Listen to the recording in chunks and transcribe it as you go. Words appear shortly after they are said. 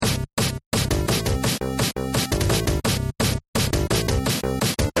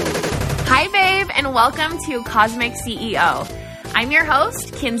and welcome to Cosmic CEO. I'm your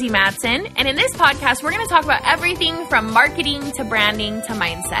host, Kinsey Matson, and in this podcast, we're going to talk about everything from marketing to branding to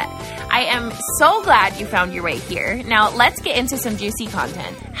mindset. I am so glad you found your way here. Now, let's get into some juicy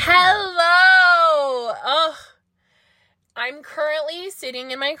content. Hello! Oh, I'm currently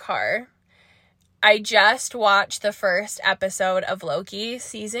sitting in my car. I just watched the first episode of Loki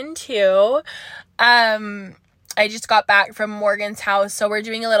season 2. I just got back from Morgan's house, so we're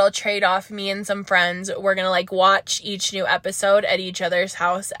doing a little trade-off, me and some friends. We're gonna watch each new episode at each other's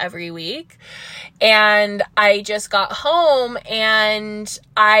house every week. And I just got home and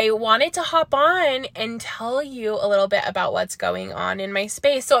I wanted to hop on and tell you a little bit about what's going on in my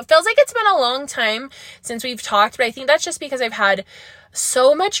space. So it feels like it's been a long time since we've talked, but I think that's just because I've had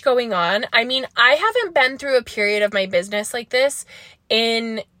so much going on. I mean, I haven't been through a period of my business like this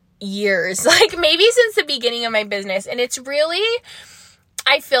in years, maybe since the beginning of my business. And it's really,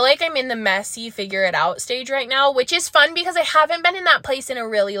 I feel like I'm in the messy figure it out stage right now, which is fun because I haven't been in that place in a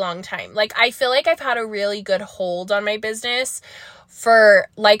really long time. I feel like I've had a really good hold on my business for,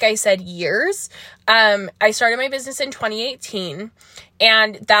 like I said, years. I started my business in 2018,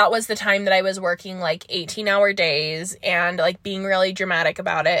 and that was the time that I was working 18-hour days and being really dramatic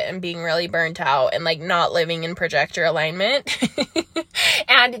about it and being really burnt out and not living in projector alignment.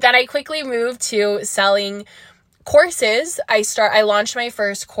 And then I quickly moved to selling courses. I launched my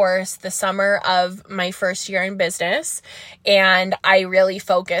first course the summer of my first year in business, and I really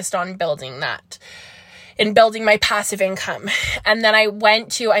focused on building that and building my passive income. And then I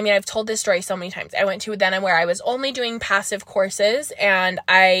went to, I've told this story so many times. I went to then where I was only doing passive courses and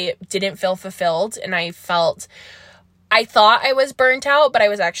I didn't feel fulfilled, and I thought I was burnt out, but I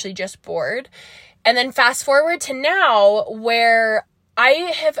was actually just bored. And then fast forward to now where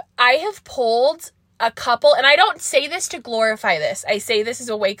I have pulled a couple, and I don't say this to glorify this. I say this as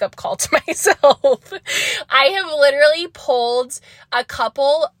a wake-up call to myself. I have literally pulled a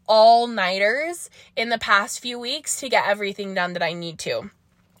couple all-nighters in the past few weeks to get everything done that I need to.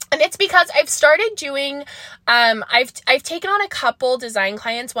 And it's because I've started doing, I've taken on a couple design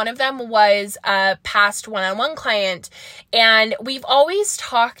clients. One of them was a past one-on-one client, and we've always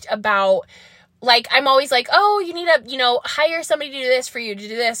talked about I'm always oh, you need to, hire somebody to do this for you, to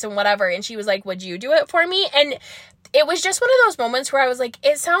do this and whatever. And she was like, would you do it for me? And it was just one of those moments where I was like,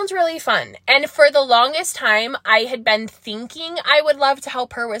 it sounds really fun. And for the longest time, I had been thinking I would love to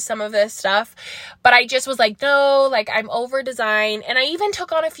help her with some of this stuff, but I just was no, I'm over design. And I even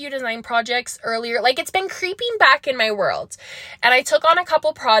took on a few design projects earlier. It's been creeping back in my world. And I took on a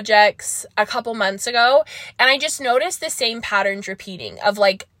couple projects a couple months ago, and I just noticed the same patterns repeating of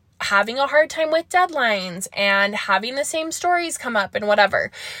having a hard time with deadlines and having the same stories come up and whatever.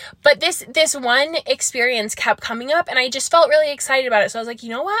 But this one experience kept coming up, and I just felt really excited about it. So I was like, you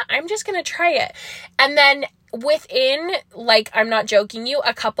know what? I'm just going to try it. And then within, I'm not joking you,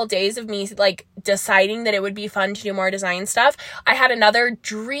 a couple days of me deciding that it would be fun to do more design stuff, I had another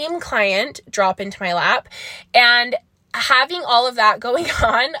dream client drop into my lap. And having all of that going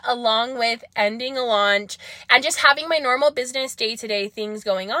on, along with ending a launch and just having my normal business day-to-day things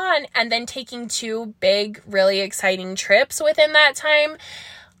going on, and then taking 2 big, really exciting trips within that time,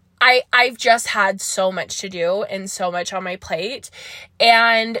 I've just had so much to do and so much on my plate.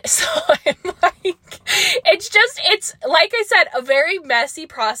 And so I'm it's like I said, a very messy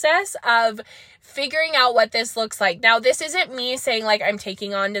process of figuring out what this looks like. Now, this isn't me saying I'm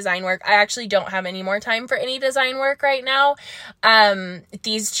taking on design work. I actually don't have any more time for any design work right now.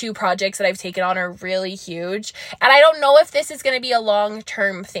 These 2 projects that I've taken on are really huge. And I don't know if this is going to be a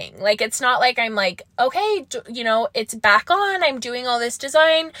long-term thing. It's not I'm okay, it's back on. I'm doing all this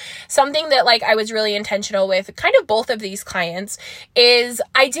design. Something that I was really intentional with kind of both of these clients is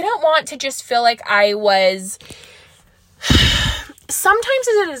I didn't want to just feel like I was sometimes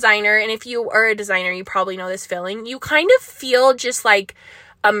as a designer, and if you are a designer, you probably know this feeling, you kind of feel just like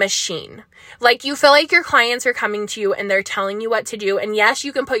a machine. You feel like your clients are coming to you and they're telling you what to do. And yes,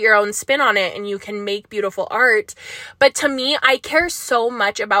 you can put your own spin on it and you can make beautiful art. But to me, I care so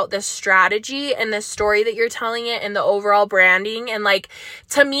much about the strategy and the story that you're telling it and the overall branding. And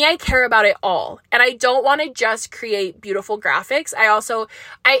to me, I care about it all. And I don't want to just create beautiful graphics.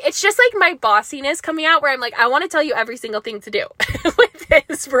 It's just my bossiness coming out where I'm I want to tell you every single thing to do with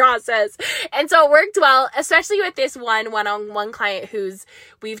this process. And so it worked well, especially with this one-on-one client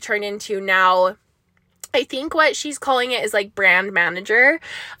we've turned into now, I think what she's calling it is brand manager.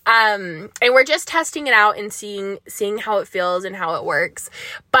 And we're just testing it out and seeing how it feels and how it works.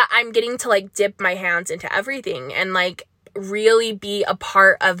 But I'm getting to dip my hands into everything and really be a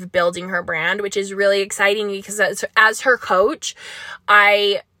part of building her brand, which is really exciting because as her coach,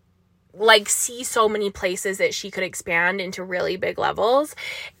 I like see so many places that she could expand into really big levels.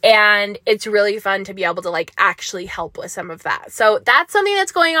 And it's really fun to be able to like actually help with some of that. So that's something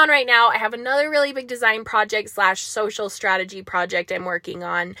that's going on right now. I have another really big design project / social strategy project I'm working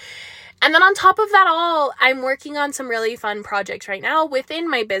on. And then on top of that all, I'm working on some really fun projects right now within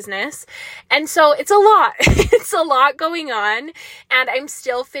my business. And so it's a lot. It's a lot going on. And I'm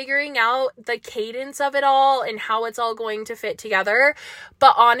still figuring out the cadence of it all and how it's all going to fit together.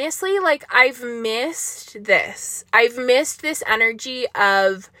 But honestly, like I've missed this. I've missed this energy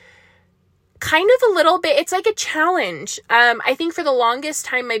of kind of a little bit, it's like a challenge. I think for the longest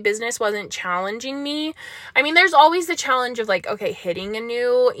time, my business wasn't challenging me. I mean, there's always the challenge of like, okay, hitting a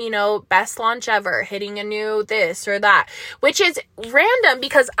new, best launch ever, hitting a new this or that, which is random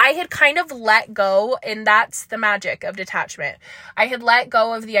because I had kind of let go, and that's the magic of detachment. I had let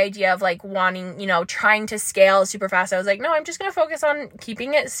go of the idea of like wanting, trying to scale super fast. I was like, no, I'm just going to focus on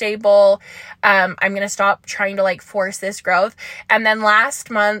keeping it stable. I'm going to stop trying to like force this growth. And then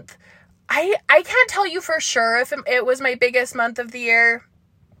last month, I can't tell you for sure if it was my biggest month of the year,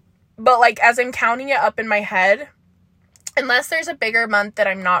 but like as I'm counting it up in my head, unless there's a bigger month that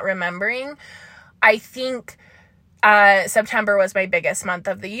I'm not remembering, I think September was my biggest month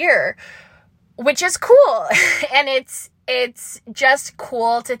of the year, which is cool. And it's just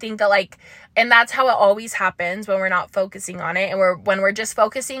cool to think that like, and that's how it always happens when we're not focusing on it. And when we're just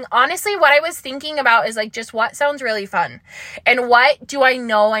focusing, honestly, what I was thinking about is like, just what sounds really fun and what do I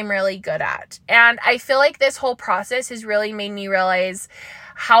know I'm really good at? And I feel like this whole process has really made me realize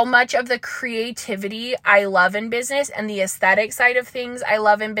how much of the creativity I love in business and the aesthetic side of things I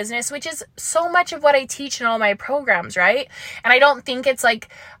love in business, which is so much of what I teach in all my programs, right? And I don't think it's like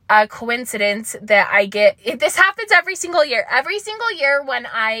a coincidence that this happens every single year. Every single year when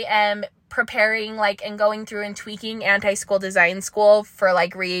I am preparing like and going through and tweaking Anti-School Design School for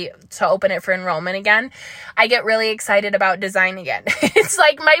like to open it for enrollment again, I get really excited about design again. It's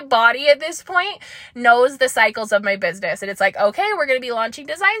like my body at this point knows the cycles of my business, and it's like, okay, we're going to be launching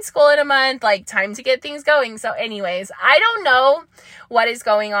design school in a month, like time to get things going. So anyways, I don't know what is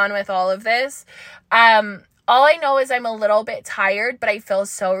going on with all of this. All I know is I'm a little bit tired, but I feel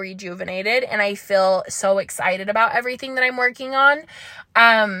so rejuvenated and I feel so excited about everything that I'm working on.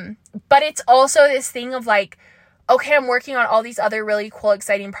 But it's also this thing of like, okay, I'm working on all these other really cool,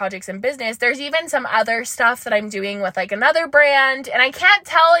 exciting projects in business. There's even some other stuff that I'm doing with like another brand, and I can't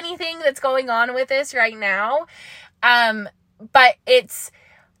tell anything that's going on with this right now. But it's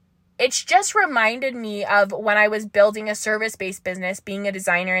just reminded me of when I was building a service-based business, being a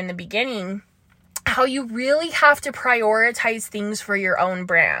designer in the beginning, how you really have to prioritize things for your own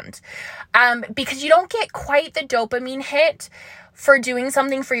brand. Because you don't get quite the dopamine hit for doing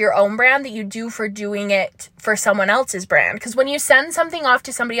something for your own brand that you do for doing it for someone else's brand. Because when you send something off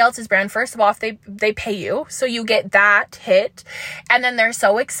to somebody else's brand, first of all, they pay you, so you get that hit, and then they're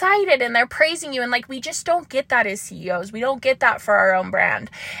so excited and they're praising you, and like we just don't get that as CEOs. We don't get that for our own brand.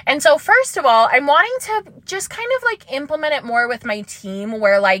 And so first of all, I'm wanting to just kind of like implement it more with my team,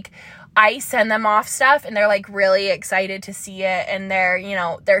 where like I send them off stuff and they're like really excited to see it, and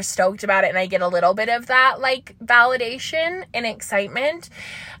they're stoked about it, and I get a little bit of that like validation and excitement.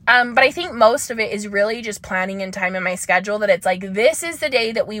 But I think most of it is really just planning in time in my schedule, that it's like, this is the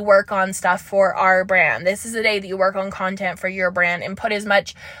day that we work on stuff for our brand. This is the day that you work on content for your brand and put as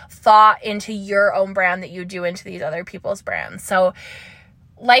much thought into your own brand that you do into these other people's brands. So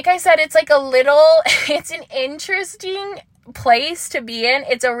like I said, it's like it's an interesting place to be in.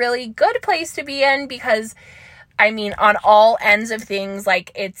 It's a really good place to be in because, I mean, on all ends of things,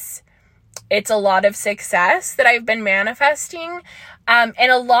 like it's a lot of success that I've been manifesting, and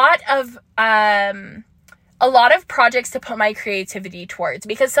a lot of projects to put my creativity towards,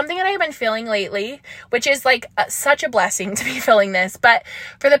 because something that I've been feeling lately, which is like such a blessing to be feeling this, but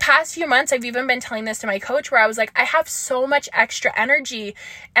for the past few months, I've even been telling this to my coach, where I was like, I have so much extra energy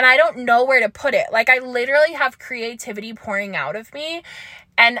and I don't know where to put it. Like I literally have creativity pouring out of me,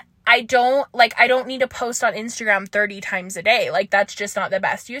 and I don't need to post on Instagram 30 times a day. Like that's just not the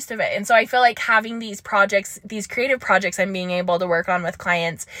best use of it. And so I feel like having these projects, these creative projects I'm being able to work on with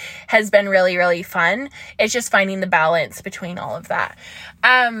clients has been really, really fun. It's just finding the balance between all of that.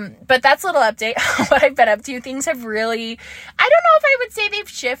 But that's a little update on what I've been up to. Things have really, I don't know if I would say they've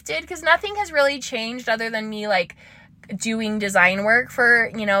shifted, because nothing has really changed other than me like doing design work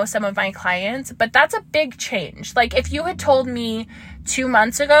for, some of my clients, but that's a big change. Like if you had told me 2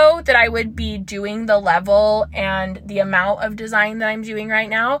 months ago that I would be doing the level and the amount of design that I'm doing right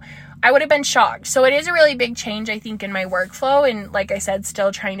now, I would have been shocked. So it is a really big change, I think, in my workflow. And like I said,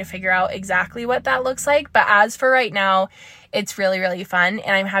 still trying to figure out exactly what that looks like. But as for right now, it's really, really fun.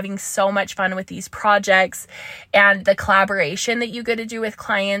 And I'm having so much fun with these projects, and the collaboration that you get to do with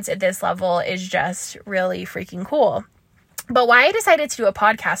clients at this level is just really freaking cool. But why I decided to do a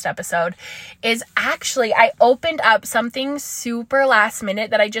podcast episode is actually I opened up something super last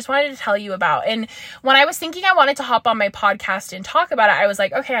minute that I just wanted to tell you about. And when I was thinking I wanted to hop on my podcast and talk about it, I was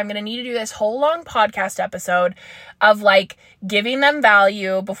like, okay, I'm going to need to do this whole long podcast episode of like giving them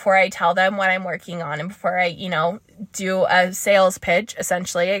value before I tell them what I'm working on and before I, do a sales pitch,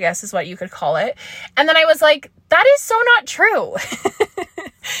 essentially, I guess is what you could call it. And then I was like, that is so not true.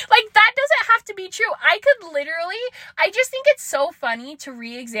 Like, that doesn't have to be true. I just think it's so funny to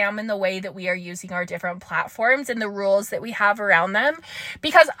re-examine the way that we are using our different platforms and the rules that we have around them,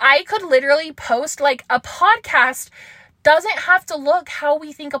 because I could literally post like a podcast doesn't have to look how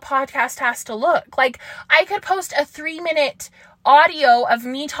we think a podcast has to look. Like, I could post a 3-minute audio of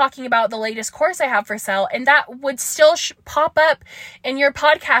me talking about the latest course I have for sale, and that would still pop up in your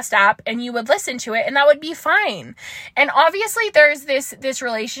podcast app, and you would listen to it, and that would be fine. And obviously there's this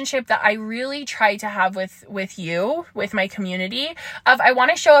relationship that I really try to have with you, with my community, of I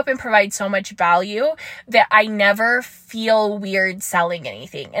want to show up and provide so much value that I never feel weird selling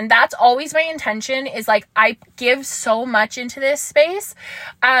anything. And that's always my intention, is like, I give so much into this space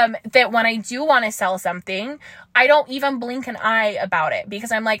that when I do want to sell something, I don't even blink an eye about it,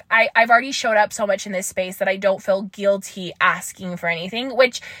 because I'm like, I've already showed up so much in this space that I don't feel guilty asking for anything,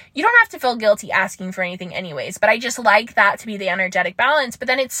 which you don't have to feel guilty asking for anything anyways, but I just like that to be the energetic balance. But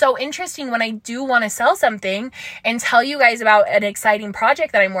then it's so interesting when I do want to sell something and tell you guys about an exciting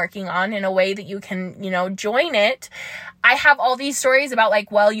project that I'm working on in a way that you can, join it. I have all these stories about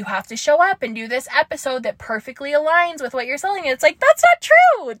like, well, you have to show up and do this episode that perfectly aligns with what you're selling. And it's like, that's not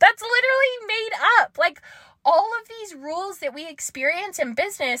true. That's literally made up. Like, all of these rules that we experience in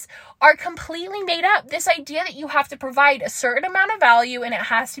business are completely made up. This idea that you have to provide a certain amount of value and it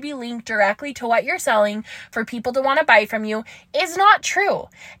has to be linked directly to what you're selling for people to want to buy from you is not true.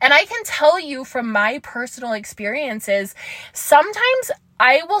 And I can tell you from my personal experiences, sometimes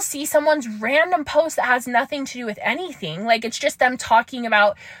I will see someone's random post that has nothing to do with anything. Like, it's just them talking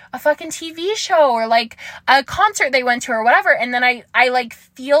about a fucking TV show or like a concert they went to or whatever. And then I like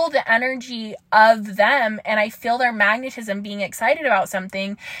feel the energy of them, and I feel their magnetism being excited about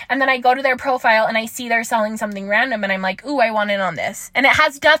something. And then I go to their profile and I see they're selling something random, and I'm like, ooh, I want in on this. And it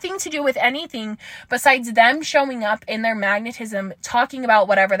has nothing to do with anything besides them showing up in their magnetism, talking about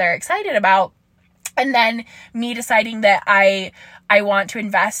whatever they're excited about. And then me deciding that I want to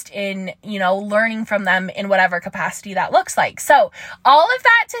invest in, learning from them in whatever capacity that looks like. So all of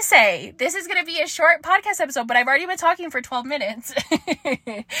that to say, this is going to be a short podcast episode, but I've already been talking for 12 minutes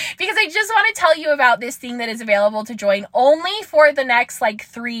because I just want to tell you about this thing that is available to join only for the next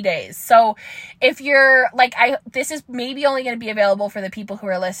 3 days. So if you're this is maybe only going to be available for the people who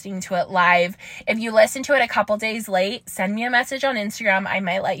are listening to it live. If you listen to it a couple days late, send me a message on Instagram. I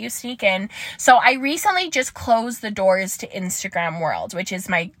might let you sneak in. So I recently just closed the doors to Instagram World, which is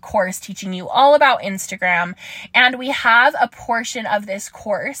my course teaching you all about Instagram. And we have a portion of this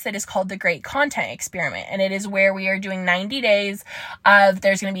course that is called the Great Content Experiment. And it is where we are doing 90 days of,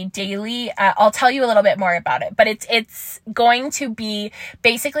 there's going to be daily, I'll tell you a little bit more about it, but it's going to be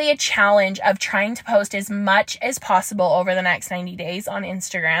basically a challenge of trying to post as much as possible over the next 90 days on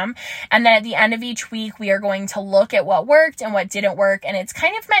Instagram. And then at the end of each week, we are going to look at what worked and what didn't work. And it's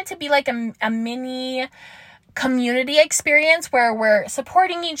kind of meant to be like a mini community experience where we're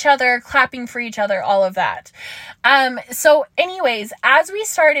supporting each other, clapping for each other, all of that. So anyways, as we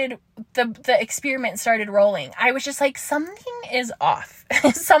started, the experiment started rolling, I was just like, something is off.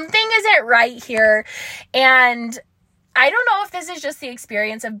 Something isn't right here. And I don't know if this is just the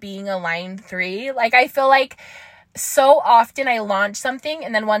experience of being a line 3. Like, I feel like so often I launch something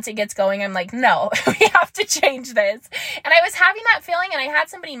and then once it gets going, I'm like, no, we have to change this. And I was having that feeling, and I had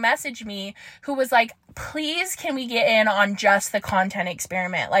somebody message me who was like, please, can we get in on just the content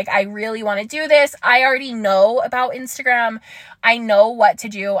experiment? Like, I really want to do this. I already know about Instagram. I know what to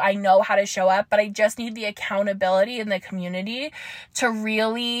do. I know how to show up, but I just need the accountability in the community to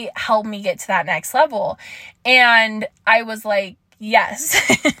really help me get to that next level. And I was like, yes,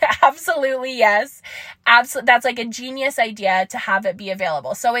 absolutely. Yes. Absolutely. That's like a genius idea to have it be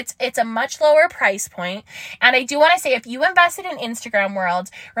available. So it's a much lower price point. And I do want to say, if you invested in Instagram World,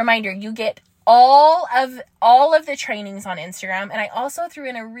 reminder, you get all of the trainings on Instagram, and I also threw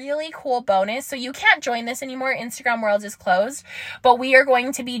in a really cool bonus. So you can't join this anymore. Instagram World is closed, but we are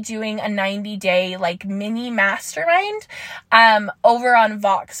going to be doing a 90-day like mini mastermind over on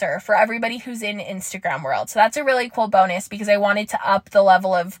Voxer for everybody who's in Instagram World. So that's a really cool bonus because I wanted to up the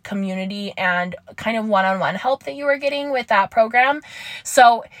level of community and kind of one-on-one help that you were getting with that program.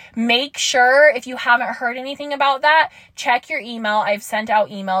 So make sure, if you haven't heard anything about that, check your email. I've sent out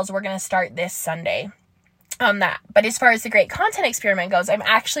emails. We're going to start this Sunday on that. But as far as the Great Content Experiment goes, I'm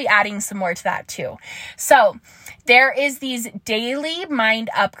actually adding some more to that too. So there is these daily mind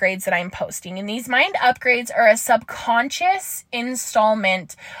upgrades that I'm posting, and these mind upgrades are a subconscious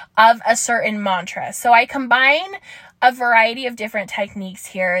installment of a certain mantra. So I combine a variety of different techniques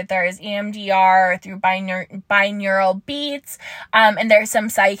here. There's EMDR through binaural beats, and there's some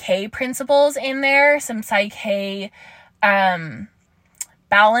Psych-K principles in there, some Psych-K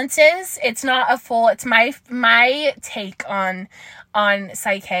balances. It's not a full, it's my take on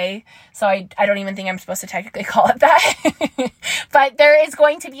Psych-K. So I don't even think I'm supposed to technically call it that. But there is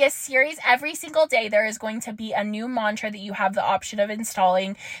going to be a series every single day. There is going to be a new mantra that you have the option of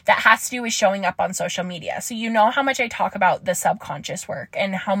installing that has to do with showing up on social media. So you know how much I talk about the subconscious work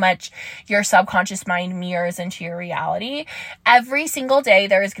and how much your subconscious mind mirrors into your reality. Every single day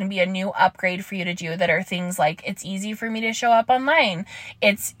there is going to be a new upgrade for you to do that are things like, it's easy for me to show up online.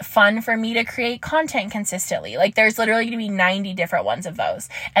 It's fun for me to create content consistently. Like there's literally going to be 90 different ones of those.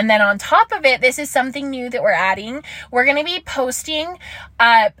 And then on top of it, this is something new that we're adding. We're going to be posting,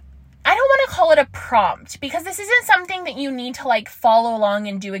 I don't want to call it a prompt because this isn't something that you need to like follow along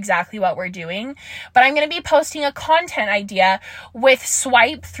and do exactly what we're doing, but I'm going to be posting a content idea with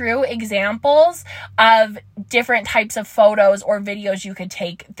swipe through examples of different types of photos or videos you could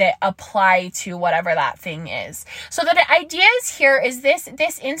take that apply to whatever that thing is. So the idea is here is this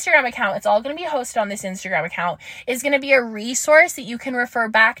Instagram account, it's all going to be hosted on this Instagram account, is going to be a resource that you can refer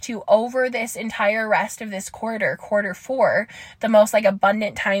back to over this entire rest of this quarter 4, the most like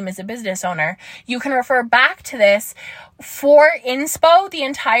abundant time as a business owner. You can refer back to this for inspo the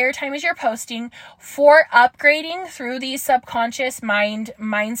entire time as you're posting, for upgrading through these subconscious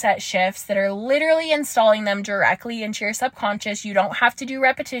mindset shifts that are literally installing them directly into your subconscious. You don't have to do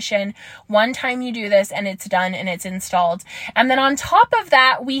repetition. One time you do this and it's done and it's installed. And then on top of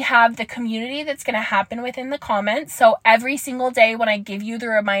that, we have the community that's going to happen within the comments. So every single day when I give you the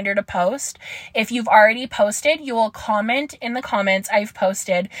reminder to post, if you've already posted, you will comment in the comments, I've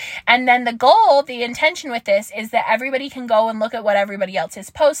posted. And then the goal, the intention with this is that everybody can go and look at what everybody else has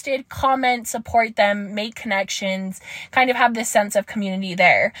posted, comment, support them, make connections, kind of have this sense of community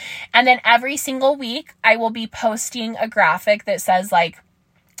there. And then every single week, I will be posting a graphic that says like,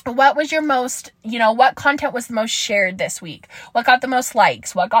 what was your most, what content was the most shared this week? What got the most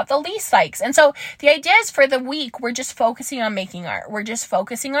likes? What got the least likes? And so the idea is for the week, we're just focusing on making art. We're just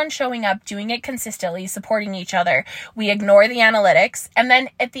focusing on showing up, doing it consistently, supporting each other. We ignore the analytics. And then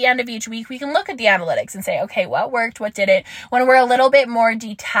at the end of each week, we can look at the analytics and say, okay, what worked? What didn't? When we're a little bit more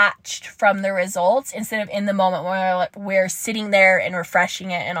detached from the results instead of in the moment where we're sitting there and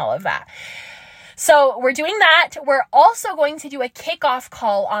refreshing it and all of that. So we're doing that. We're also going to do a kickoff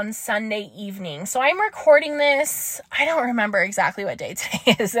call on Sunday evening. So I'm recording this. I don't remember exactly what day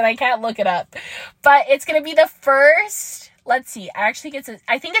today is, and I can't look it up. But it's going to be the first, let's see, I think it's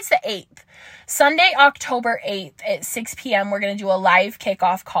the 8th. Sunday, October 8th at 6 p.m. We're going to do a live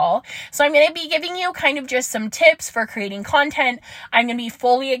kickoff call. So I'm going to be giving you kind of just some tips for creating content. I'm going to be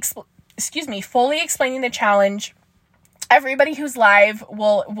fully explaining the challenge. Everybody who's live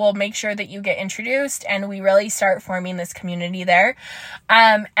will make sure that you get introduced and we really start forming this community there.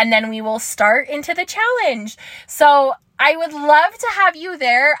 And then we will start into the challenge. So I would love to have you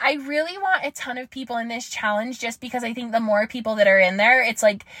there. I really want a ton of people in this challenge just because I think the more people that are in there, it's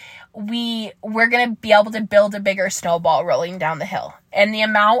like we're going to be able to build a bigger snowball rolling down the hill. And the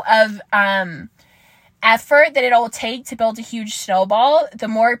amount of effort that it'll take to build a huge snowball, the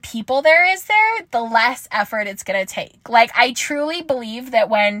more people there is there, the less effort it's going to take. Like, I truly believe that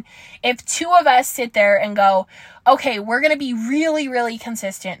if 2 of us sit there and go, okay, we're going to be really, really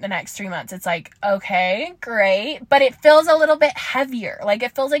consistent the next 3 months. It's like, okay, great. But it feels a little bit heavier. Like,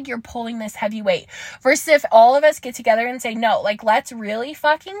 it feels like you're pulling this heavy weight. Versus if all of us get together and say, no, like, let's really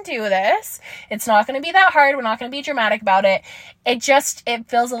fucking do this. It's not going to be that hard. We're not going to be dramatic about it. It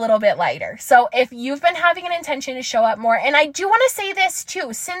feels a little bit lighter. So if you've been having an intention to show up more, and I do want to say this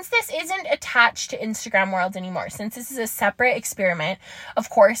too, since this isn't attached to Instagram World anymore, since this is a separate experiment, of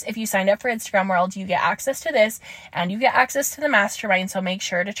course, if you signed up for Instagram World, you get access to this and you get access to the mastermind. So make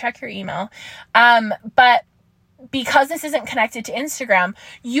sure to check your email. But because this isn't connected to Instagram,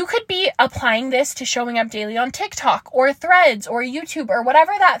 you could be applying this to showing up daily on TikTok or Threads or YouTube or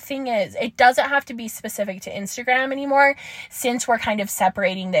whatever that thing is. It doesn't have to be specific to Instagram anymore, since we're kind of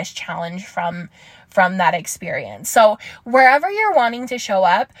separating this challenge from that experience. So wherever you're wanting to show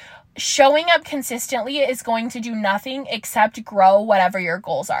up, showing up consistently is going to do nothing except grow whatever your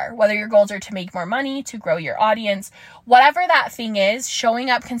goals are. Whether your goals are to make more money, to grow your audience, whatever that thing is, showing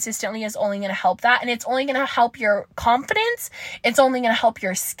up consistently is only going to help that. And it's only going to help your confidence. It's only going to help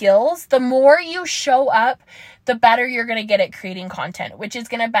your skills. The more you show up, the better you're going to get at creating content, which is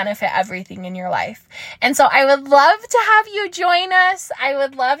going to benefit everything in your life. And so I would love to have you join us. I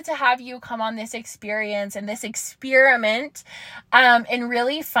would love to have you come on this experience and this experiment, and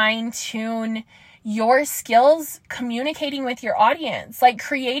really fine tune your skills communicating with your audience. Like,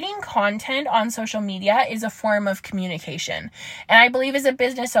 creating content on social media is a form of communication. And I believe as a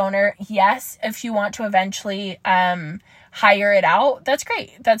business owner, yes, if you want to eventually, hire it out, that's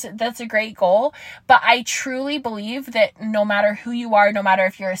great. That's a great goal. But I truly believe that no matter who you are, no matter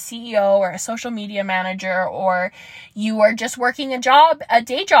if you're a CEO or a social media manager, or you are just working a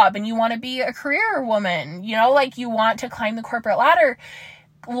day job and you want to be a career woman, like you want to climb the corporate ladder,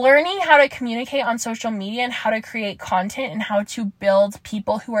 learning how to communicate on social media and how to create content and how to build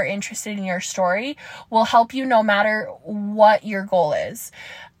people who are interested in your story will help you no matter what your goal is.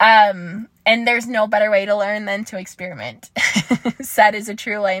 And there's no better way to learn than to experiment. Said is a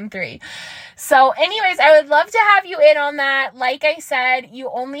true Lane 3. So anyways, I would love to have you in on that. Like I said, you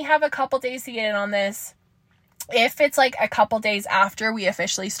only have a couple days to get in on this. If it's like a couple days after we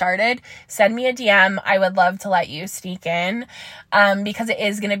officially started, send me a DM. I would love to let you sneak in, because it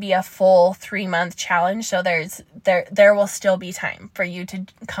is going to be a full 3-month challenge. So there will still be time for you to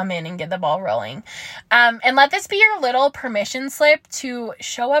come in and get the ball rolling. And let this be your little permission slip to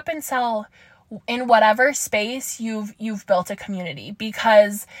show up and sell in whatever space you've built a community,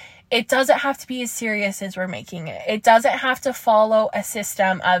 because it doesn't have to be as serious as we're making it. It doesn't have to follow a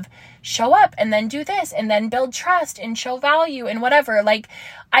system of show up and then do this and then build trust and show value and whatever. Like,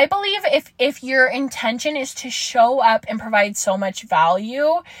 I believe if your intention is to show up and provide so much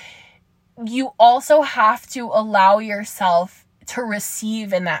value, you also have to allow yourself to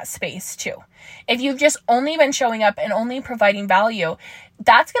receive in that space too. If you've just only been showing up and only providing value,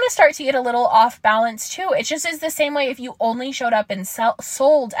 that's going to start to get a little off balance too. It just is the same way if you only showed up and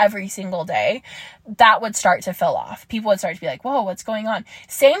sold every single day, that would start to fill off. People would start to be like, whoa, what's going on?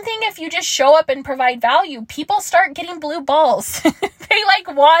 Same thing if you just show up and provide value, people start getting blue balls. They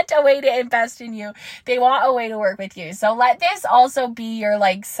want a way to invest in you. They want a way to work with you. So let this also be your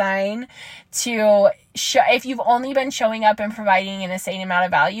sign to if you've only been showing up and providing an insane amount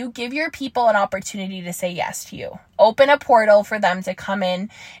of value, give your people an opportunity to say yes to you. Open a portal for them to come in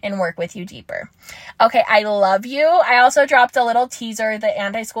and work with you deeper. Okay, I love you. I also dropped a little teaser. The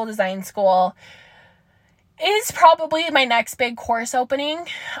Anti-School Design School is probably my next big course opening.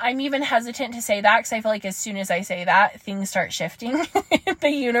 I'm even hesitant to say that because I feel like as soon as I say that, things start shifting in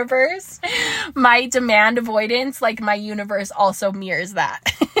the universe. My demand avoidance, my universe also mirrors that.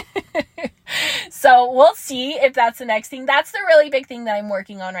 So we'll see if that's the next thing. That's the really big thing that I'm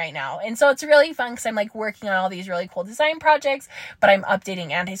working on right now. And so it's really fun because I'm working on all these really cool design projects, but I'm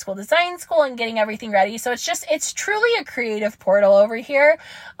updating Anti-School Design School and getting everything ready. So it's truly a creative portal over here,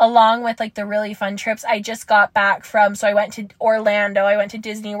 along with the really fun trips. I just got back so I went to Orlando. I went to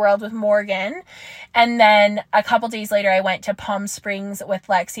Disney World with Morgan. And then a couple days later, I went to Palm Springs with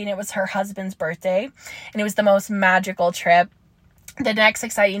Lexi, and it was her husband's birthday. And it was the most magical trip. The next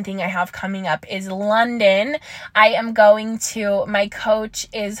exciting thing I have coming up is London. My coach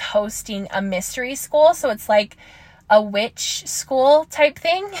is hosting a mystery school. So it's a witch school type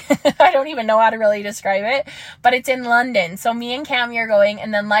thing. I don't even know how to really describe it, but it's in London. So me and Cami are going,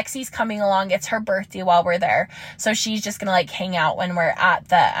 and then Lexi's coming along. It's her birthday while we're there. So she's just going to hang out when we're at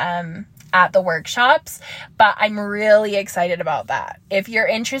the workshops, but I'm really excited about that. If you're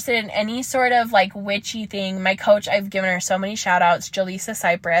interested in any sort of witchy thing, my coach, I've given her so many shout outs, Jaleesa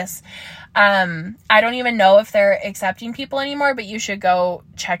Cypress. I don't even know if they're accepting people anymore, but you should go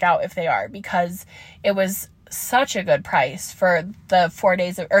check out if they are, because it was such a good price for the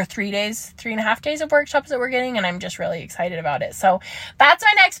 3.5 days of workshops that we're getting, and I'm just really excited about it. So that's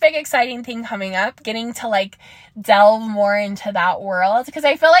my next big exciting thing coming up, getting to delve more into that world, because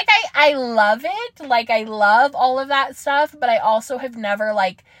I feel I love it. I love all of that stuff, but I also have never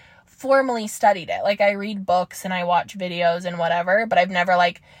formally studied it. I read books and I watch videos and whatever, but I've never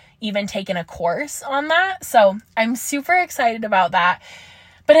even taken a course on that. So I'm super excited about that.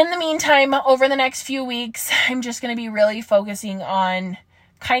 But in the meantime, over the next few weeks, I'm just going to be really focusing on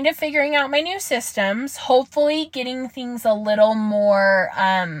kind of figuring out my new systems, hopefully getting things a little more,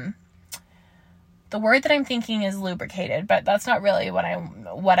 the word that I'm thinking is lubricated, but that's not really what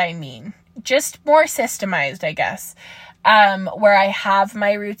I mean. Just more systemized, I guess, where I have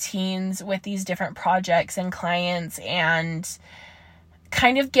my routines with these different projects and clients and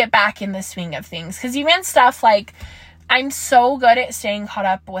kind of get back in the swing of things. Because even stuff like, I'm so good at staying caught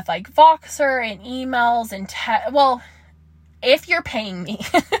up with like Voxer and emails and if you're paying me.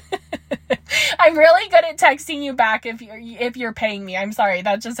 I'm really good at texting you back if you're paying me. I'm sorry,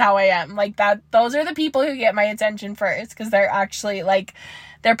 that's just how I am. Like that, those are the people who get my attention first, because they're actually like,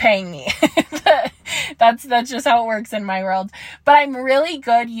 they're paying me. That's just how it works in my world. But I'm really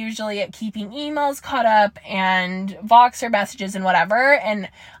good usually at keeping emails caught up and Voxer messages and whatever. And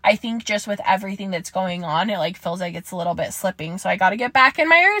I think just with everything that's going on, it like feels like it's a little bit slipping. So I got to get back in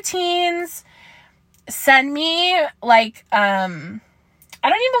my routines. Send me like, I don't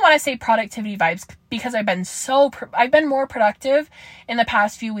even want to say productivity vibes, because I've been more productive in the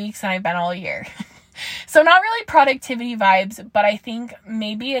past few weeks than I've been all year. So not really productivity vibes, but I think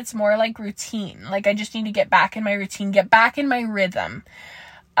maybe it's more like routine. Like I just need to get back in my routine, get back in my rhythm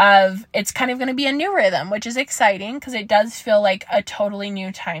of, it's kind of going to be a new rhythm, which is exciting because it does feel like a totally new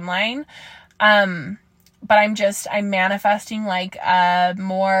timeline. But I'm manifesting like a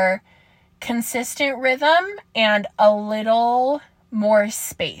more consistent rhythm and a little more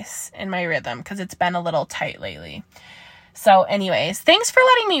space in my rhythm, because it's been a little tight lately. So anyways, thanks for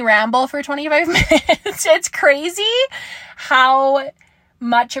letting me ramble for 25 minutes. It's crazy how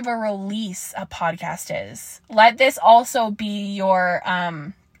much of a release a podcast is. Let this also be your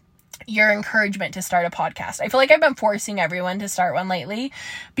encouragement to start a podcast. I feel like I've been forcing everyone to start one lately,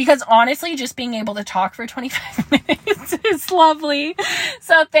 because honestly, just being able to talk for 25 minutes is lovely.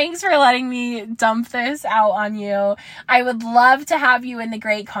 So thanks for letting me dump this out on you. I would love to have you in the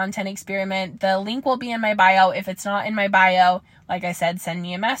Great Content Experiment. The link will be in my bio. If it's not in my bio, like I said, send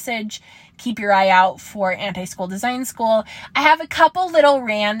me a message. Keep your eye out for Anti-School Design School. I have a couple little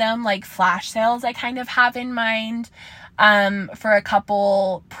random like flash sales I kind of have in mind for a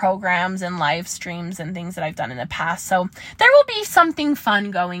couple programs and live streams and things that I've done in the past. So there will be something fun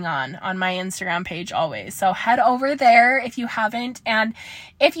going on my Instagram page always. So head over there if you haven't. And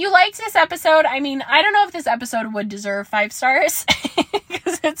if you liked this episode, I mean, I don't know if this episode would deserve 5 stars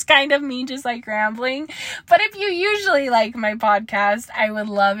because it's kind of me just like rambling. But if you usually like my podcast, I would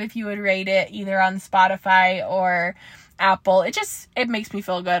love if you would rate it either on Spotify or Apple. It makes me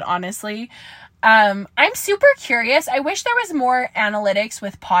feel good, honestly. I'm super curious. I wish there was more analytics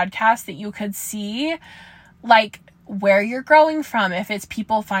with podcasts that you could see, like where you're growing from, if it's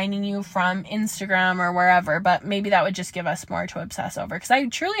people finding you from Instagram or wherever, but maybe that would just give us more to obsess over, because I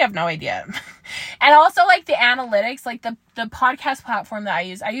truly have no idea. And also like the analytics, like the podcast platform that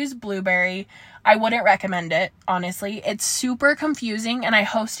I use Blueberry. I wouldn't recommend it, honestly. It's super confusing, and I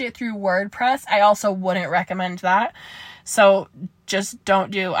host it through WordPress. I also wouldn't recommend that. So just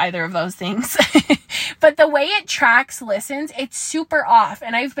don't do either of those things. But the way it tracks listens, it's super off.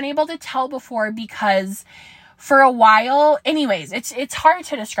 And I've been able to tell before, because for a while, anyways, it's hard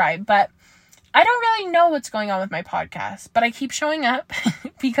to describe, but I don't really know what's going on with my podcast, but I keep showing up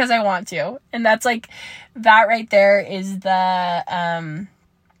because I want to. And that's like, that right there is that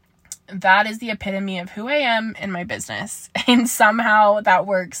is the epitome of who I am in my business. And somehow that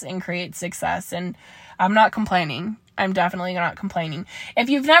works and creates success. And I'm not complaining. I'm definitely not complaining. If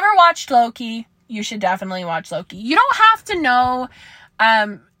you've never watched Loki, you should definitely watch Loki. You don't have to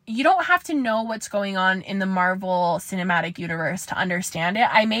know what's going on in the Marvel Cinematic Universe to understand it.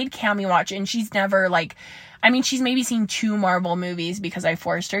 I made Cami watch it, and she's never she's maybe seen 2 Marvel movies because I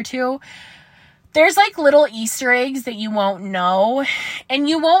forced her to. There's like little Easter eggs that you won't know, and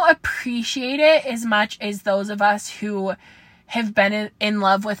you won't appreciate it as much as those of us who have been in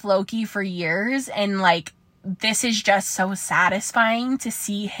love with Loki for years. And like, this is just so satisfying to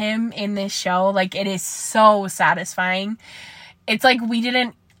see him in this show. Like, it is so satisfying. It's like we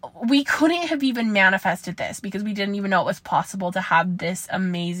couldn't have even manifested this, because we didn't even know it was possible to have this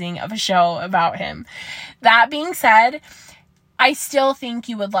amazing of a show about him. That being said, I still think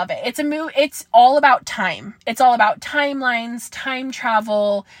you would love it. It's all about time. It's all about timelines, time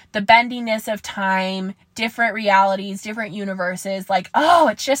travel, the bendiness of time, different realities, different universes. Like, oh,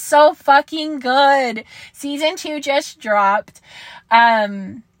 it's just so fucking good. Season 2 just dropped.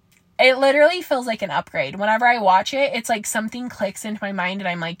 And it literally feels like an upgrade. Whenever I watch it, it's like something clicks into my mind and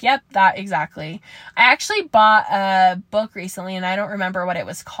I'm like, yep, that exactly. I actually bought a book recently and I don't remember what it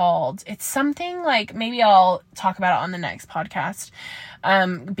was called. It's something like, maybe I'll talk about it on the next podcast,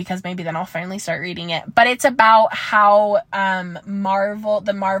 because maybe then I'll finally start reading it. But it's about how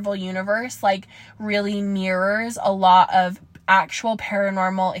the Marvel universe like really mirrors a lot of actual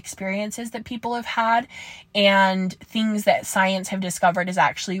paranormal experiences that people have had and things that science have discovered is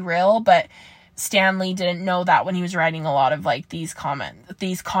actually real, but Stan Lee didn't know that when he was writing a lot of like these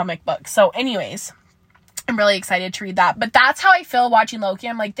comic books. So anyways, I'm really excited to read that. But that's how I feel watching Loki.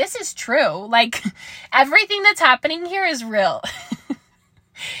 I'm like, this is true. Like, everything that's happening here is real.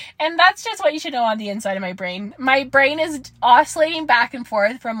 And that's just what you should know on the inside of my brain. My brain is oscillating back and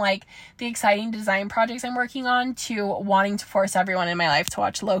forth from like the exciting design projects I'm working on to wanting to force everyone in my life to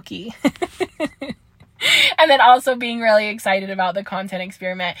watch Loki. And then also being really excited about the content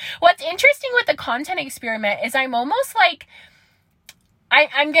experiment. What's interesting with the content experiment is I'm almost like,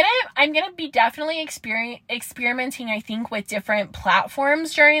 I'm gonna be definitely experimenting, I think, with different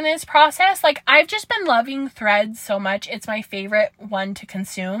platforms during this process. Like, I've just been loving Threads so much. It's my favorite one to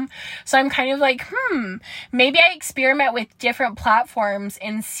consume. So I'm kind of like, maybe I experiment with different platforms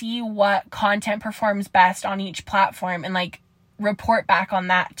and see what content performs best on each platform and like report back on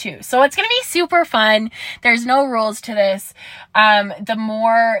that too. So it's going to be super fun. There's no rules to this. The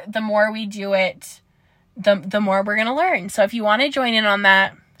more we do it, the more we're going to learn. So if you want to join in on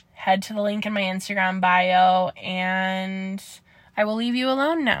that, head to the link in my Instagram bio, and I will leave you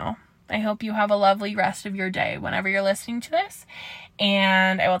alone now. I hope you have a lovely rest of your day whenever you're listening to this,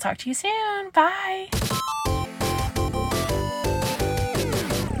 and I will talk to you soon. Bye.